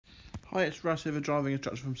Hi, it's Russ here, the driving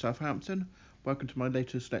instructor from Southampton. Welcome to my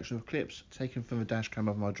latest selection of clips taken from the dashcam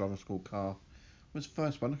of my driving school car. This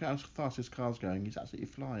first one, look at how fast this car's going, he's absolutely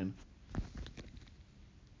flying.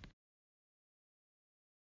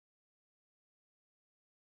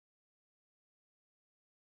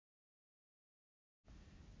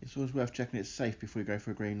 It's always worth checking it's safe before you go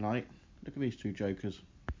for a green light. Look at these two jokers.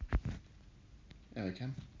 There we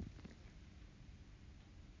can.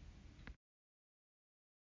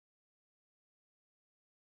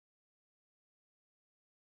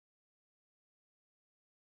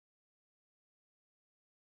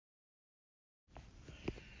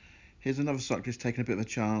 Here's another cyclist taking a bit of a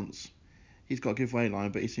chance. He's got a give way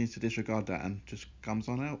line, but he seems to disregard that and just comes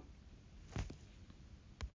on out.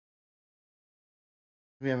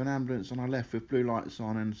 We have an ambulance on our left with blue lights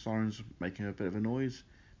on and sirens making a bit of a noise.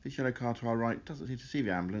 This yellow car to our right doesn't seem to see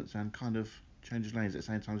the ambulance and kind of changes lanes at the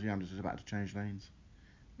same time as the ambulance is about to change lanes.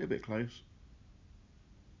 A little bit close.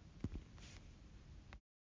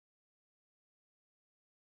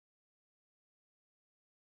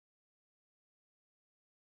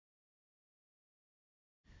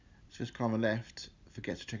 So this car on the left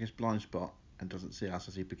forgets to check his blind spot and doesn't see us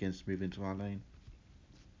as he begins to move into our lane.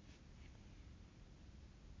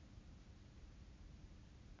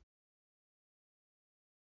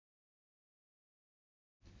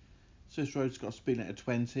 So this road's got a speed limit of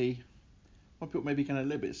 20. One people may be going a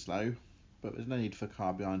little bit slow, but there's no need for a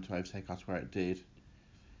car behind to overtake us where it did.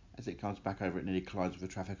 As it comes back over, it nearly collides with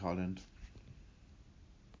a traffic island.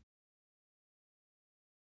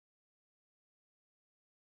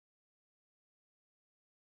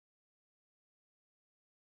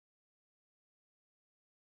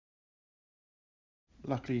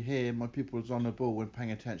 Luckily here, my pupil was on the ball when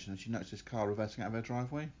paying attention and she noticed this car reversing out of her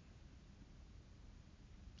driveway.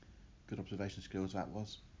 Good observation skills that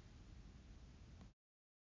was.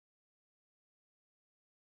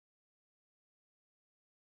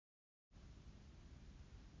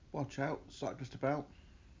 Watch out, cyclist about.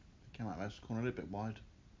 Came out of this corner a little bit wide.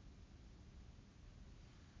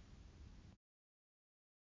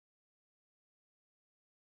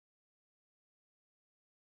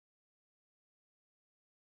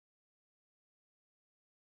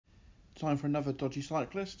 Time for another dodgy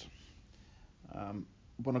cyclist.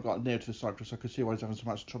 When I got near to the cyclist, I could see why he's having so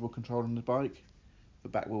much trouble controlling the bike. The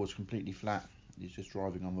back wheel was completely flat. He's just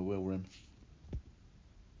driving on the wheel rim.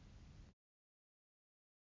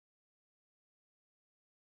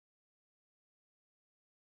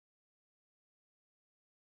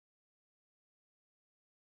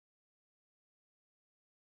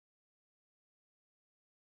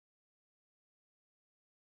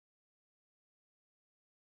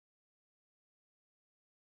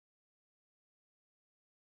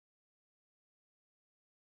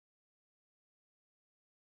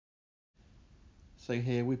 So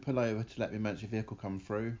here we pull over to let the emergency vehicle come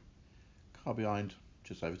through. Car behind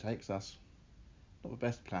just overtakes us. Not the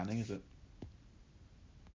best planning, is it?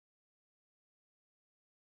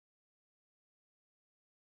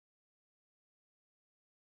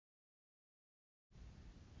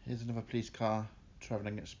 Here's another police car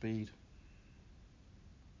travelling at speed.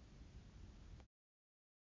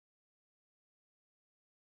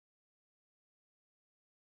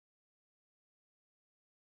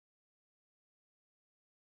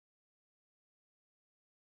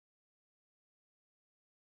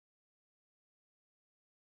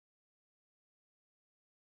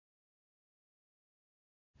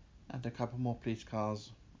 And a couple more police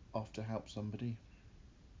cars off to help somebody.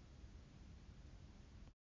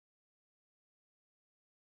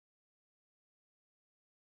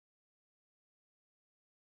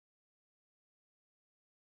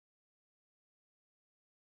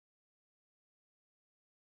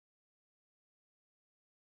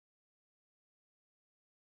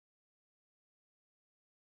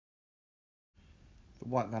 The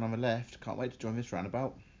white van on the left can't wait to join this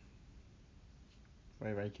roundabout.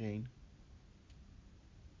 Very, very keen.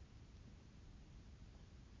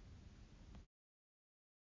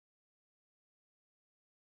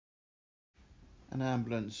 An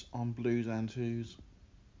ambulance on blues and twos.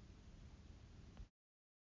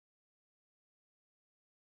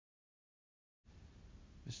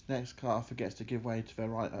 This next car forgets to give way to their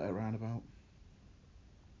right at a roundabout.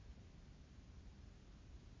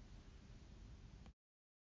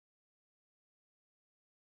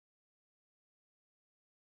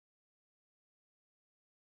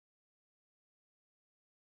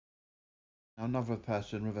 Now another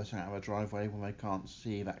person reversing out of a driveway when they can't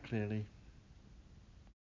see that clearly.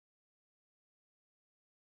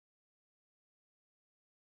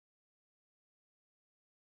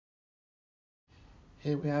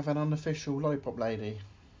 Here we have an unofficial lollipop lady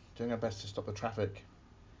doing her best to stop the traffic.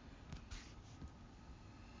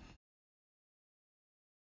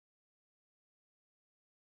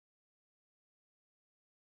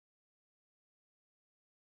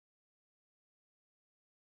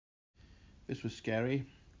 This was scary.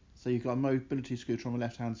 So you've got a mobility scooter on the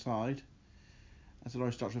left hand side. As the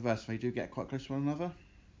lorry starts reversing, they do get quite close to one another.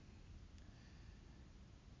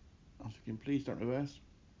 I was thinking, please don't reverse.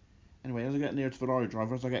 Anyway, as I get near to the lorry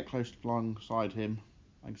driver, as I get close alongside him,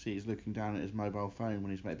 I can see he's looking down at his mobile phone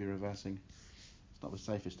when he's maybe reversing. It's not the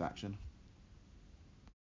safest action.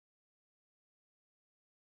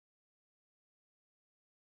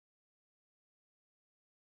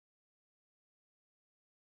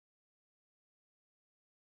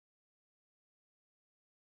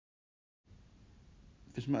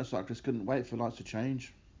 This motorcyclist couldn't wait for lights to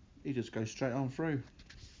change. He just goes straight on through.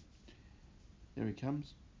 Here he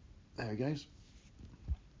comes. There he goes.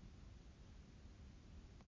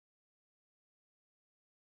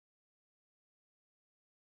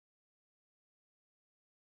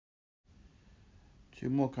 Two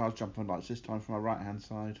more cars jump on lights, this time from our right hand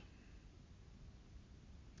side.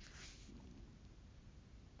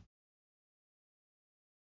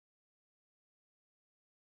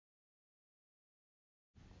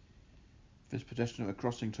 This pedestrian at the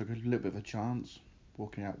crossing took a little bit of a chance,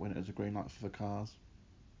 walking out when it was a green light for the cars.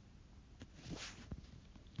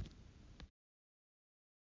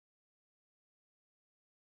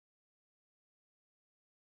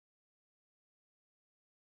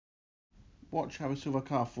 Watch how a silver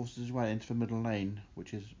car forces his way into the middle lane,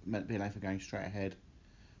 which is meant to be a lane for going straight ahead.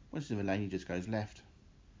 When it's in the lane, he just goes left.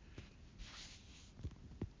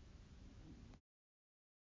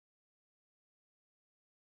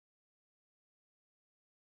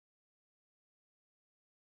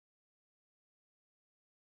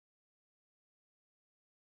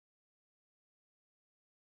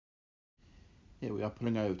 Here we are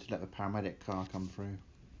pulling over to let the paramedic car come through.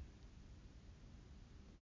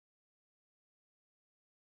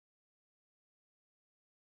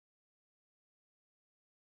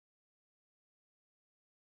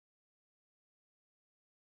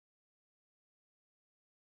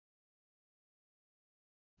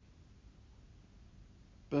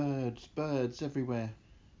 Birds everywhere.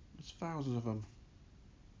 There's thousands of them.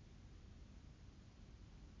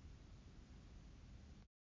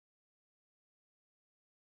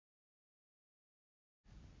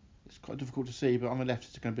 It's quite difficult to see, but on the left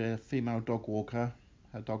it's going to be a female dog walker.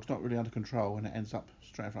 Her dog's not really under control and it ends up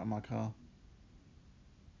straight in front of my car.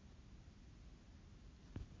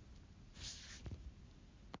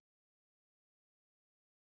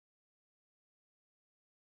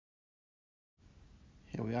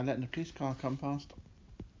 Here we are letting the police car come past.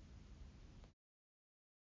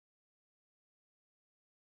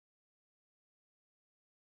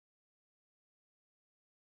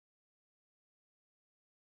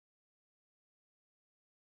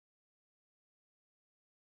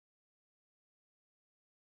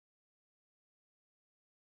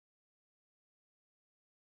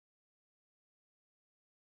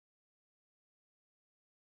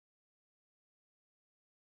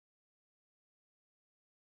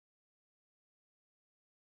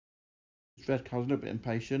 This red car's a little bit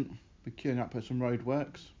impatient. We're queuing up at some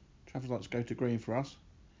roadworks. Traffic lights go to green for us.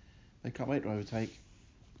 They can't wait to overtake.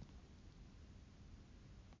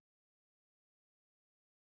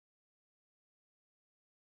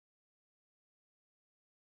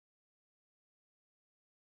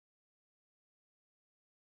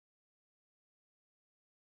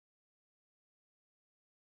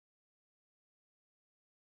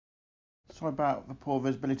 Sorry about the poor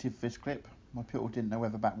visibility of this clip. My pupil didn't know where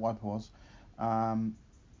the back wiper was. Um,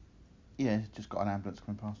 yeah, just got an ambulance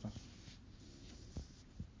coming past us.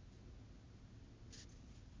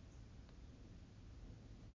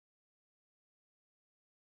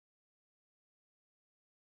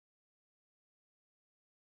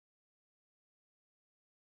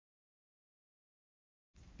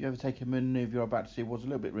 The overtaking manoeuvre you're about to see was a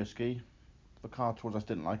little bit risky. The car towards us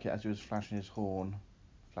didn't like it as he was flashing his horn.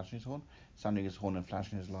 Flashing his horn? Sounding his horn and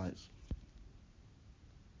flashing his lights.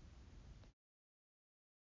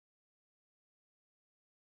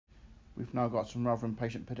 We've now got some rather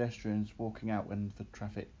impatient pedestrians walking out when the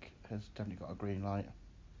traffic has definitely got a green light.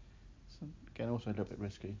 So again, also a little bit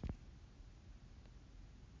risky.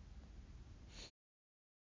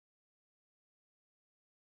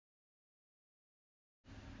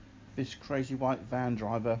 This crazy white van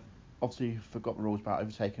driver obviously forgot the rules about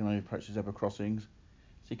overtaking when he approaches zebra crossings.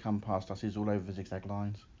 As he come past us, he's all over the zigzag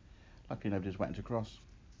lines. Luckily nobody's waiting to cross.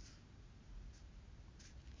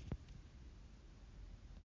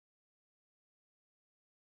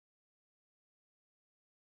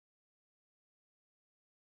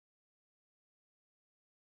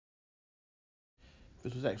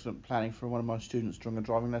 This was excellent planning from one of my students during a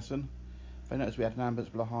driving lesson. They noticed we had an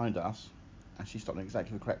ambulance behind us, and she stopped in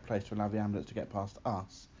exactly the correct place to allow the ambulance to get past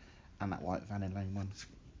us and that white van in lane 1.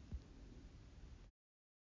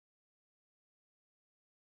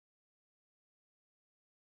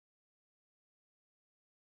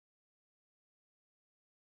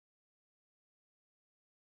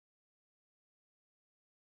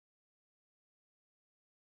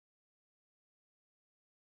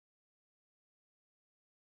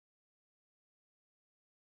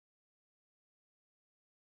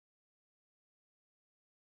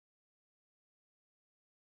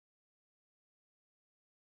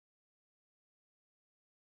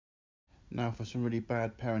 Now for some really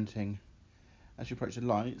bad parenting. As you approach the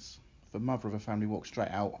lights, the mother of a family walked straight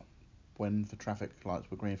out when the traffic lights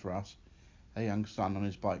were green for us. Her young son on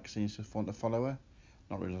his bike seems to want to follow her,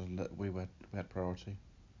 not realising that we had priority.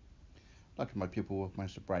 Luckily my pupil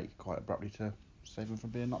managed to brake quite abruptly to save him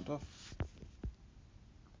from being knocked off.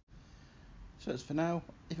 So that's for now.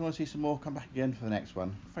 If you want to see some more, come back again for the next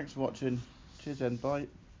one. Thanks for watching. Cheers then, bye.